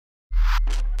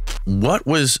What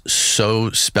was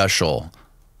so special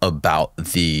about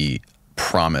the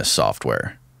PROMIS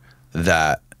software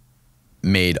that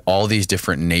made all these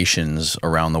different nations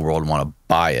around the world want to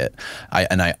buy it?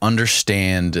 I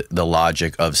understand the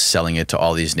logic of selling it to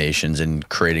all these nations and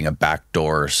creating a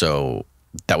backdoor. So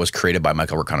that was created by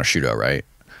Michael Riconosciuto, right?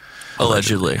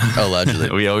 Allegedly. Allegedly.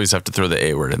 We always have to throw the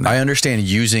A word in there. I understand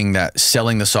using that,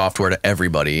 selling the software to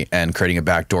everybody and creating a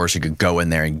backdoor so you could go in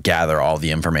there and gather all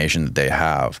the information that they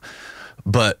have.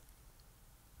 But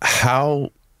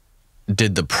how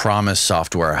did the PROMIS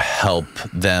software help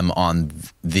them on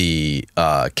the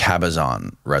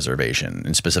Cabazon reservation,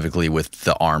 and specifically with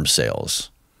the arms sales?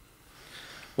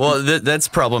 Well, that's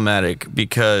problematic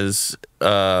because,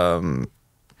 I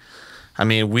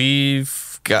mean, we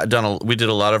did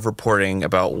a lot of reporting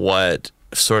about what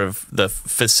sort of the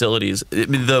facilities,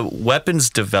 the weapons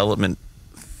development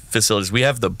facilities. We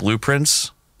have the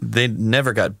blueprints. They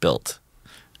never got built.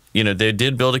 You know, they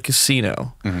did build a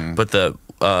casino, but the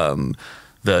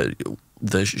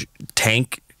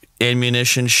tank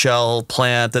ammunition shell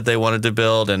plant that they wanted to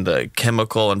build and the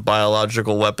chemical and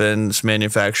biological weapons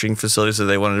manufacturing facilities that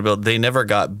they wanted to build, they never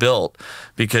got built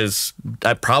because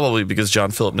probably because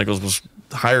John Philip Nichols was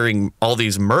hiring all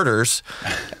these murders,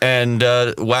 and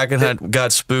Wagenhut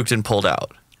got spooked and pulled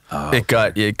out. Oh. It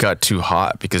got too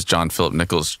hot because John Philip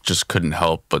Nichols just couldn't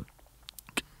help but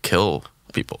kill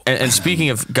people. And speaking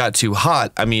of got too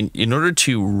hot, I mean, in order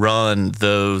to run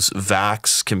those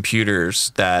VAX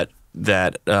computers that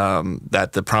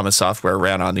the PROMIS software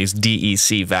ran on, these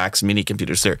DEC VAX mini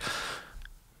computers,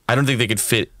 I don't think they could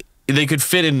fit. They could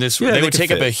fit in this. Yeah, they would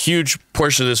take up a huge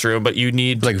portion of this room, but you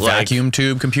need like vacuum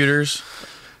tube computers.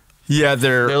 Yeah,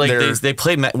 they're like they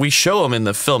play. We show them in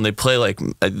the film. They play like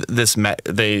this.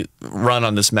 They run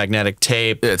on this magnetic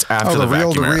tape. It's after the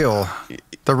reel-to-reel.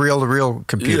 The reel-to-reel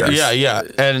computers. Yeah.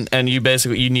 And you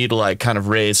basically need to like kind of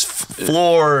raise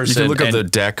floors. You can look up the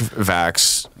DEC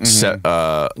VAX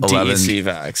DEC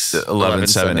VAX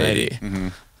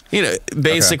 11780. You know,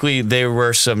 basically there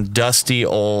were some dusty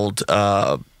old.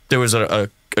 There was a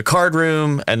card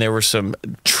room, and there were some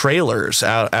trailers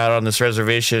out on this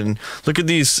reservation. Look at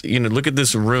these. You know, look at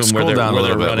this room. Scroll where down a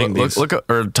little bit. Running look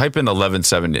or type in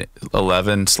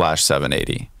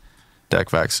 11/780. DEC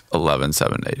VAX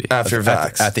 11780. After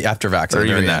VAX. After VAX. Or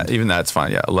even that's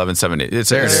fine. Yeah, 11780. It's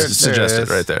suggested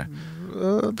right there.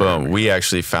 Boom. We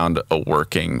actually found a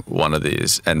working one of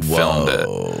these and filmed it,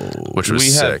 which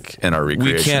was sick in our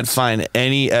recreations. We can't find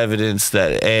any evidence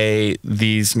that A,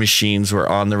 these machines were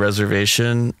on the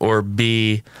reservation, or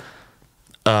B,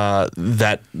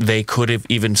 that they could have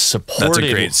even supported. That's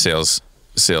a great sales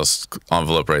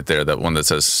envelope right there. That one that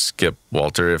says Skip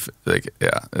Walter. If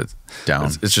it's down.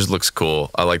 It just looks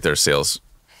cool. I like their sales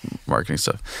marketing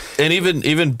stuff. And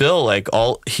even Bill, like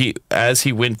as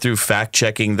he went through fact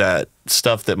checking that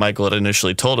stuff that Michael had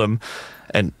initially told him,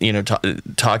 and you know,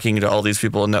 talking to all these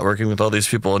people and networking with all these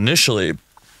people initially,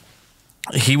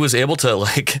 he was able to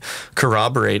like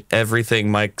corroborate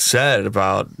everything Mike said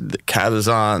about the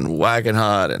Cabazon,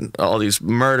 Wagenhut, and all these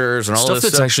murders and all stuff this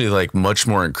that's stuff. actually like much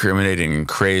more incriminating and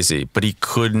crazy, but he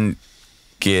couldn't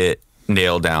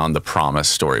nail down the PROMIS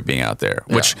story being out there,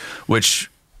 which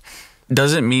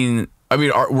doesn't mean, I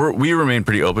mean, we remain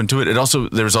pretty open to it.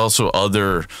 There's also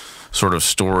other sort of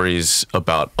stories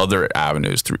about other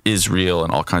avenues through Israel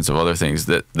and all kinds of other things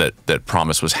that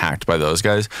PROMIS was hacked by those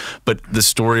guys. But the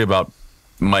story about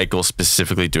Michael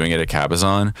specifically doing it at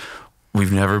Cabazon,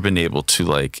 we've never been able to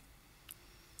like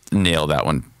nail that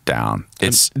one down.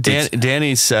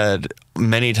 Danny said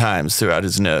many times throughout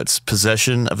his notes,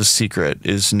 possession of a secret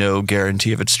is no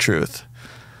guarantee of its truth.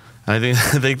 I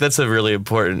think that's a really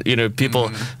important, you know, people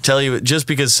tell you, just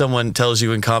because someone tells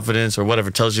you in confidence or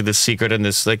whatever, tells you this secret and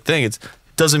this like thing, it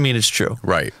doesn't mean it's true.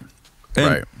 Right.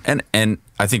 And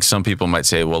I think some people might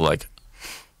say, well,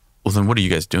 then what are you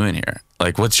guys doing here?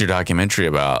 Like, what's your documentary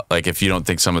about? Like, if you don't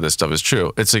think some of this stuff is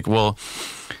true, it's like, well,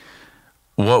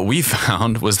 what we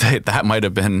found was that might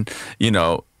have been, you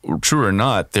know, true or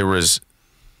not. There was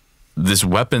this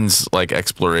weapons like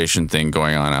exploration thing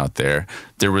going on out there.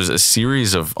 There was a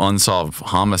series of unsolved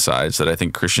homicides that I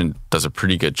think Christian does a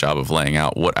pretty good job of laying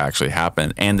out what actually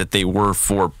happened, and that they were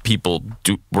for people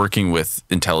working with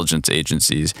intelligence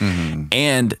agencies,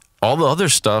 and all the other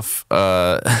stuff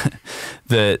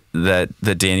that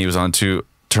Danny was onto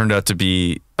turned out to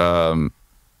be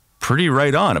pretty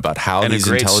right on about how these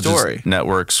intelligence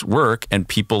networks work, and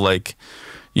people like,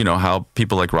 you know, how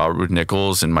people like Robert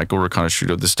Nichols and Michael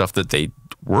Riconosciuto, the stuff that they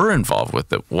were involved with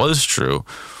that was true,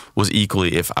 was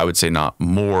equally, if I would say not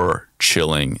more,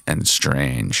 chilling and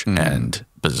strange and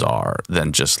bizarre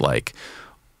than just like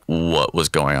what was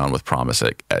going on with PROMIS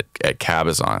at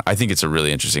Cabazon. I think it's a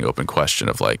really interesting open question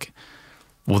of like,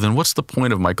 well, then what's the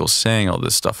point of Michael saying all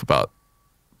this stuff about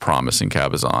PROMIS and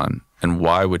Cabazon, and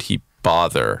why would he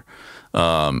bother?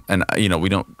 And you know, we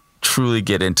don't truly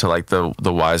get into like the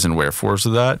whys and wherefores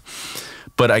of that.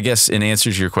 But I guess in answer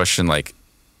to your question, like,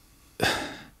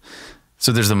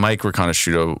 so there's the Mike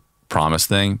Riconosciuto PROMIS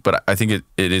thing, but I think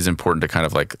it is important to kind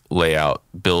of like lay out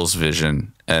Bill's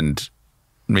vision, and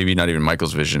maybe not even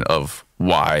Michael's vision of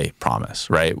why PROMIS,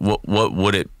 right? What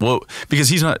would it,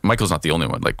 because Michael's not the only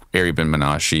one. Like Ari Ben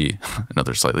Menashe,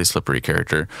 another slightly slippery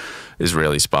character,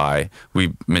 Israeli spy.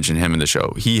 We mentioned him in the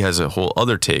show. He has a whole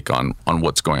other take on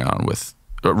what's going on with,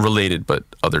 related but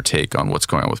other take on what's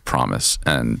going on with PROMIS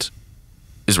and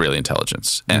Israeli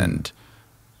intelligence and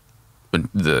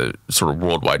the sort of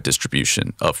worldwide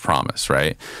distribution of PROMIS,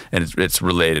 right? And it's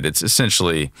related. It's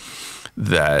essentially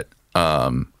that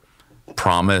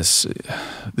PROMIS,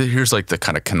 here's like the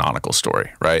kind of canonical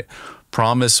story, right?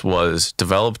 PROMIS was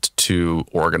developed to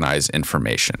organize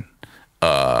information,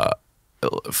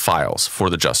 files for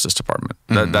the Justice Department.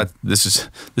 This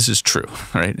is true,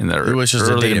 right? In the it was just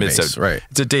early a to database, right?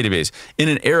 It's a database in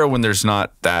an era when there's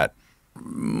not that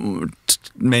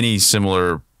many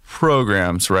similar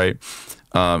programs, right?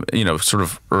 You know, sort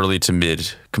of early to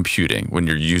mid computing, when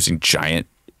you're using giant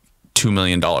 $2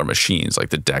 million machines like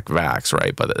the DEC VAX,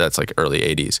 right? But that's like early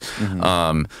 80s.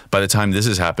 By the time this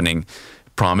is happening,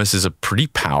 PROMIS is a pretty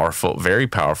powerful, very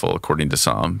powerful, according to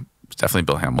some, definitely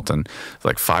Bill Hamilton,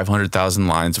 like 500,000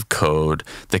 lines of code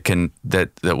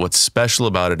that what's special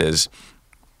about it is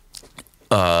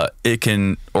it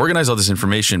can organize all this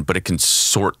information, but it can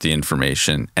sort the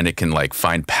information, and it can like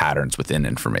find patterns within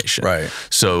information. Right.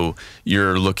 So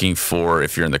you're looking for,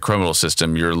 if you're in the criminal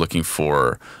system, you're looking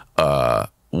for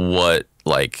what,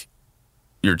 like,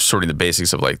 you're sorting the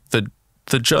basics of like the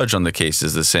judge on the case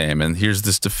is the same, and here's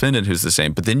this defendant who's the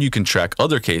same. But then you can track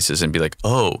other cases and be like,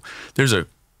 oh, there's a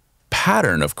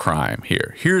pattern of crime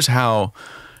here. Here's how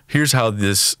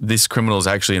this criminal is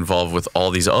actually involved with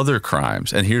all these other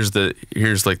crimes, and here's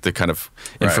like the kind of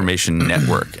information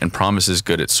network. And PROMIS is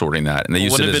good at sorting that. And they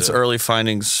use one it of as its early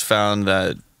findings found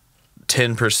that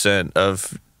 10%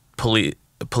 of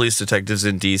police detectives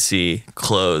in DC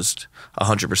closed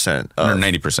 100% or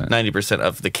 90%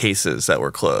 of the cases that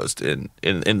were closed in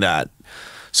that.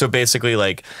 So basically,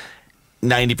 like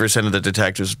 90% of the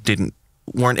detectives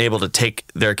weren't able to take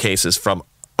their cases from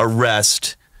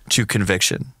arrest to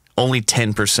conviction. Only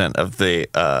 10% of the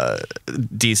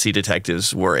DC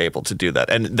detectives were able to do that,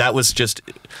 and that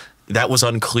was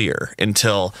unclear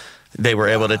until they were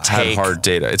able to take hard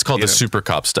data. It's called the Super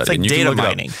Cop study. It's like and you data can look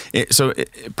mining.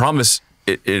 PROMIS.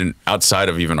 Outside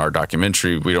of even our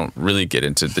documentary, we don't really get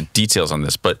into the details on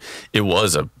this, but it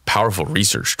was a powerful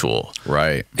research tool.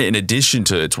 Right. In addition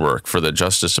to its work for the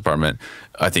Justice Department,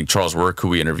 I think Charles Work, who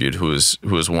we interviewed, who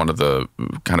was one of the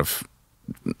kind of,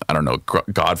 I don't know,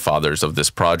 godfathers of this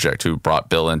project, who brought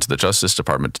Bill into the Justice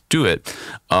Department to do it,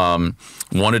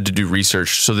 wanted to do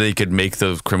research so they could make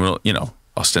the criminal,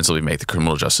 ostensibly make the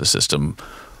criminal justice system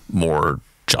more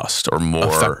just or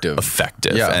more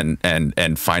effective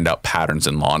and find out patterns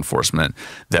in law enforcement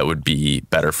that would be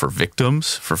better for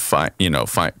victims, for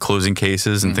closing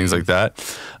cases and things like that.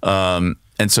 And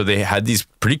so they had these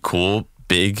pretty cool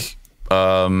big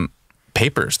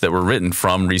papers that were written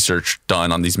from research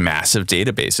done on these massive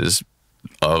databases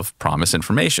of PROMIS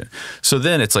information. So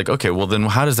then it's like, okay, well then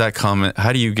how does that come?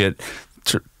 How do you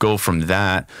go from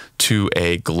that to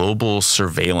a global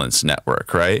surveillance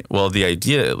network, right? Well, the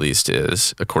idea at least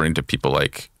is, according to people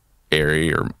like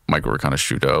Ari or Michael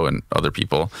Riconosciuto and other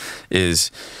people,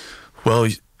 is, well,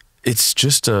 it's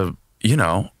just a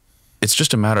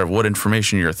matter of what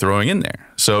information you're throwing in there.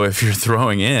 So if you're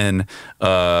throwing in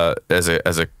as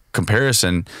a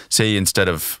comparison, say instead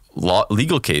of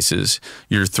legal cases,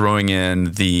 you're throwing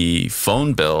in the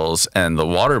phone bills and the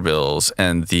water bills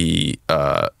and the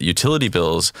utility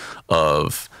bills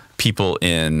of people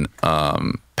in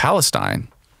Palestine,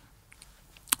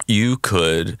 you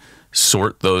could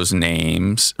sort those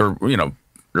names, or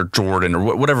Jordan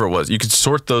or whatever it was. You could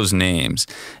sort those names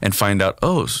and find out,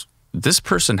 oh, this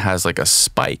person has like a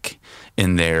spike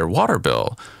in their water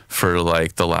bill for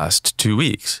like the last 2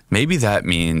 weeks. Maybe that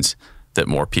means that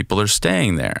more people are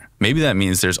staying there. Maybe that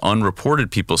means there's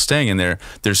unreported people staying in there.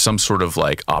 There's some sort of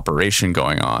like operation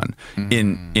going on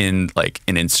in like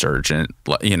an insurgent,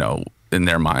 in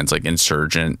their minds, like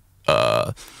insurgent,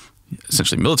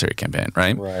 essentially military campaign,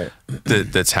 right? Right.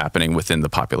 That's happening within the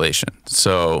population.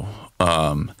 So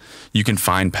you can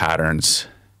find patterns.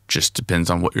 Just depends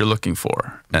on what you're looking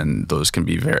for, and those can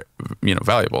be very,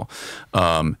 valuable.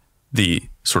 The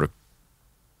sort of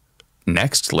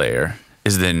next layer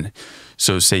is then,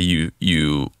 so say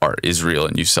you are Israel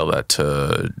and you sell that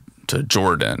to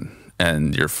Jordan,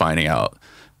 and you're finding out,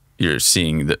 you're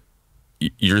seeing that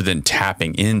you're then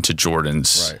tapping into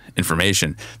Jordan's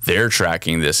information. They're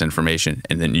tracking this information,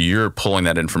 and then you're pulling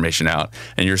that information out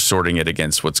and you're sorting it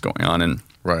against what's going on in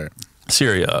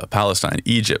Syria, Palestine,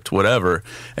 Egypt, whatever,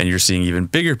 and you're seeing even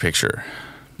bigger picture.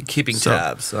 Keeping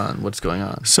tabs on what's going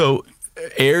on. So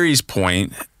Aries'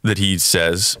 point that he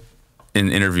says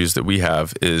in interviews that we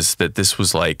have is that this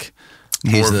was like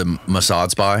he's the Mossad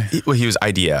spy. Well, he was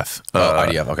IDF.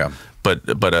 IDF, okay.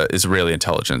 But Israeli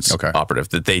intelligence operative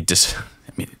that they just.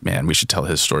 I mean, man, we should tell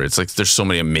his story. It's like there's so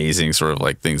many amazing sort of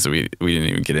like things that we didn't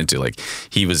even get into. Like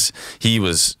he was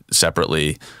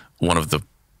separately one of the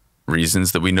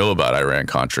reasons that we know about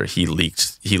Iran-Contra. He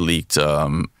leaked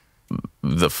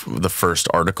the first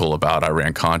article about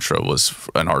Iran-Contra was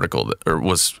an article that, or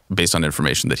was based on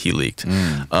information that he leaked.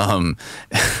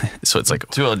 So it's like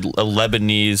to a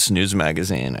Lebanese news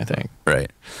magazine, I think.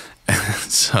 Right.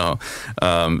 So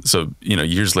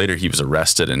years later he was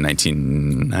arrested in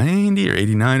 1990 or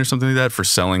 89 or something like that for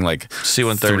selling like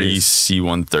C-130s. 3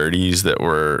 C-130s that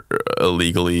were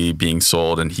illegally being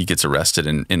sold, and he gets arrested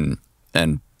and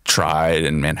tried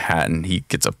in Manhattan. He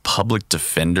gets a public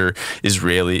defender.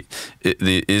 Israel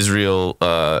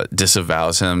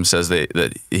disavows him, says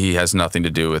that he has nothing to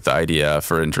do with the IDF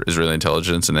or Israeli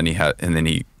intelligence, and then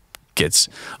he gets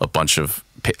a bunch of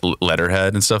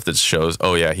letterhead and stuff that shows,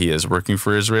 oh yeah, he is working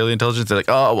for Israeli intelligence. They're like,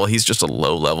 oh well, he's just a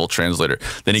low-level translator.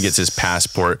 Then he gets his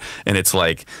passport, and it's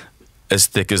like as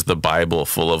thick as the Bible,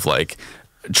 full of like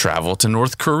travel to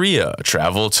North Korea,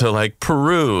 travel to like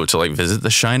Peru, to like visit the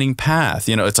Shining Path.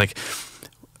 It's like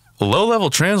a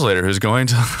low-level translator who's going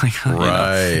to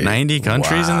like 90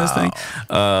 countries in this thing.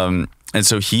 And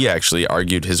so he actually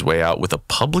argued his way out with a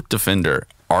public defender,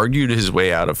 argued his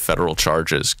way out of federal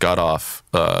charges, got off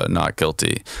not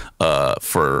guilty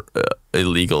for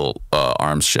illegal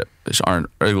arms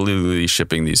illegally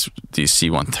shipping these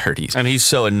C-130s. And he's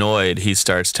so annoyed, he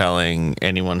starts telling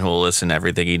anyone who will listen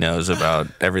everything he knows about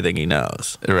everything he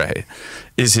knows. Right,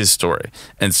 is his story.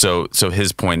 And so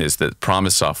his point is that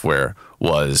PROMIS software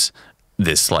was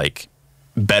this like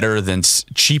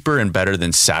cheaper and better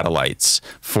than satellites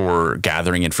for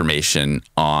gathering information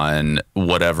on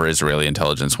whatever Israeli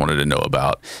intelligence wanted to know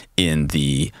about in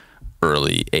the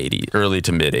early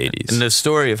to mid 80s. And the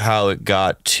story of how it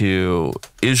got to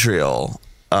Israel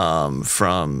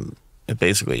from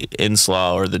basically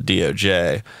INSLAW or the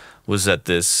DOJ was that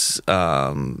this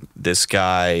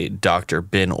guy, Dr.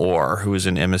 Bin Or, who was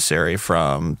an emissary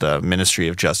from the Ministry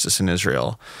of Justice in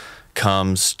Israel,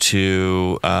 comes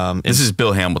to this is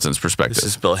Bill Hamilton's perspective. This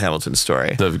is Bill Hamilton's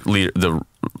story. The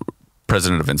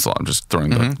president of INSLAW. I'm just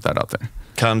throwing that out there.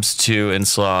 Comes to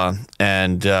INSLAW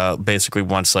and basically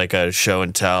wants like a show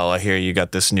and tell. I hear you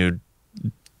got this new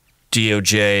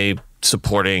DOJ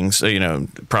supporting,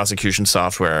 prosecution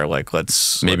software. Like,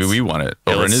 maybe we want it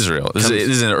over in Israel. This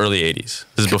is in the early 80s.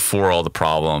 This is before all the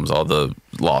problems, all the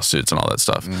lawsuits and all that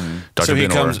stuff. So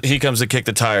he comes to kick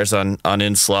the tires on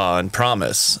INSLAW and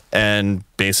PROMIS, and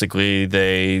basically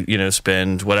they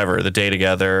spend whatever the day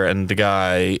together, and the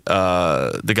guy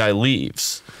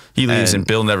leaves. He leaves, and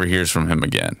Bill never hears from him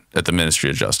again at the Ministry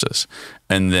of Justice.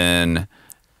 And then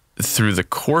through the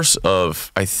course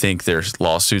of, I think there's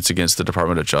lawsuits against the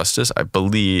Department of Justice, I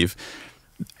believe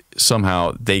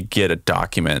somehow they get a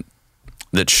document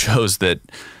that shows that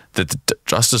the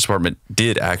Justice Department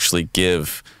did actually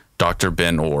give Dr.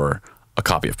 Bin Or a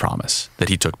copy of PROMIS that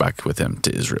he took back with him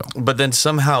to Israel. But then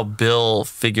somehow Bill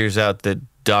figures out that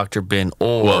Dr. Bin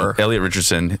Or, Elliot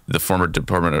Richardson, the former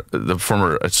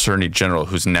Attorney General,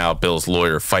 who's now Bill's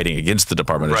lawyer fighting against the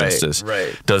Department of Justice,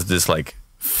 does this like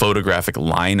photographic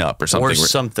lineup or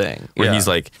something. Where he's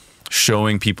like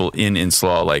showing people in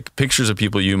INSLAW like pictures of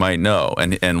people you might know,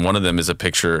 and one of them is a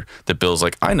picture that Bill's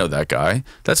like, I know that guy.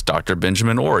 That's Dr.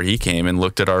 Benjamin Orr. He came and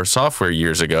looked at our software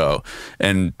years ago.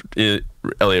 And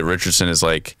Elliot Richardson is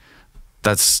like,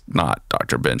 that's not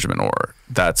Dr. Benjamin Orr.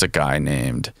 That's a guy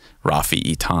named Rafi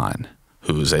Eitan,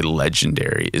 who's a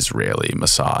legendary Israeli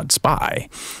Mossad spy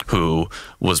who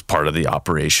was part of the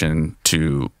operation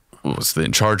was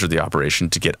in charge of the operation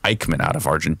to get Eichmann out of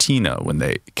Argentina when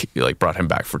they brought him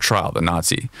back for trial, the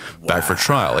Nazi back for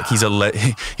trial. Like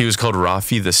he was called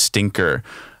Rafi the Stinker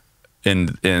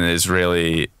in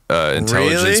Israeli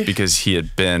intelligence because he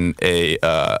had been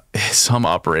some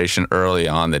operation early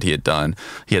on that he had done.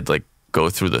 He had go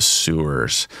through the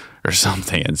sewers or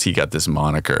something, and he got this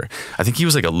moniker. I think he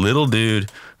was like a little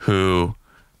dude who,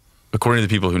 according to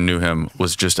the people who knew him,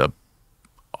 was just a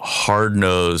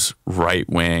hard-nosed,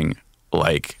 right-wing,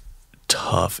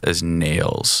 tough as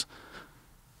nails.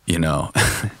 You know,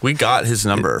 We got his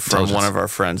number from tells one us- of our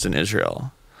friends in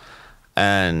Israel.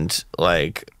 And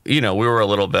like, you know, we were a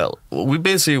little bit, we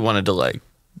basically wanted to like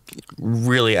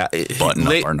really button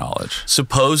up our knowledge.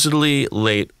 Supposedly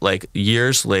like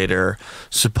years later,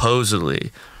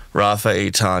 supposedly Rafa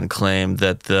Eitan claimed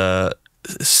that the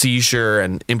seizure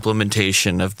and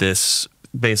implementation of this,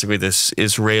 basically this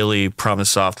Israeli PROMIS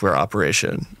software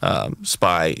operation,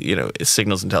 spy, you know,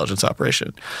 signals intelligence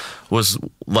operation, was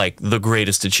like the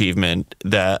greatest achievement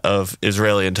that of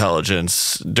Israeli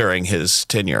intelligence during his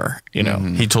tenure, you know.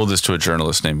 He told this to a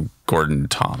journalist named Gordon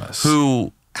Thomas.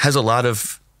 Who has a lot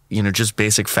of, you know, just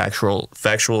basic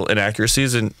factual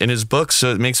inaccuracies in his books.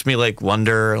 So it makes me like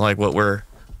wonder like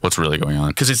What's really going on?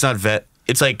 because it's not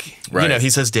it's like, you Right. know, he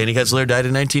says Danny Getzler died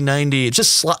in 1990. It's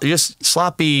just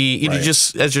sloppy. You know, Right.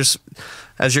 just as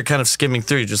you're kind of skimming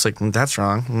through, you're just like, that's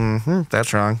wrong.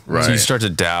 That's wrong. Right. So you start to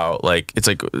doubt, like, it's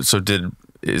like, so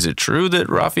is it true that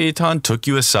Rafi Eitan took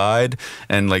you aside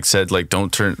and like said like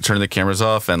don't turn the cameras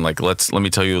off and like let me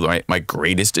tell you my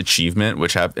greatest achievement,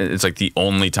 which happened, it's like the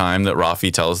only time that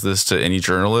Rafi tells this to any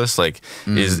journalist, like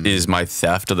is my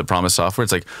theft of the PROMIS software.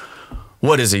 It's like,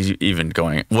 what is even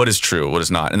going? What is true? What is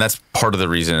not? And that's part of the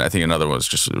reason. I think another one was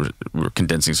just we're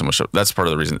condensing so much. That's part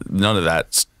of the reason. None of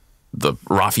that, the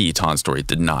Rafi Eitan story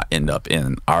did not end up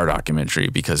in our documentary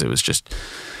because it was just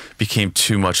became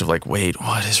too much of like, wait,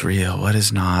 what is real? What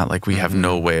is not? Like we have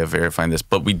no way of verifying this,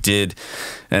 but we did.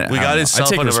 And We got his cell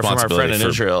phone number from our friend in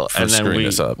Israel, for and then screwing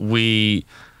this up. we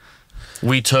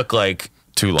took like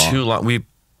Too long.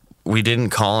 We didn't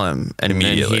call him, and then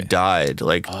Immediately. he died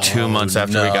like 2 months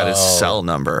after we got his no. cell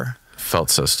number.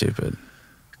 Felt so stupid.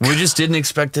 We just didn't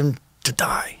expect him to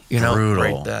die, you know, Brutal.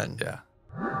 right then. Yeah.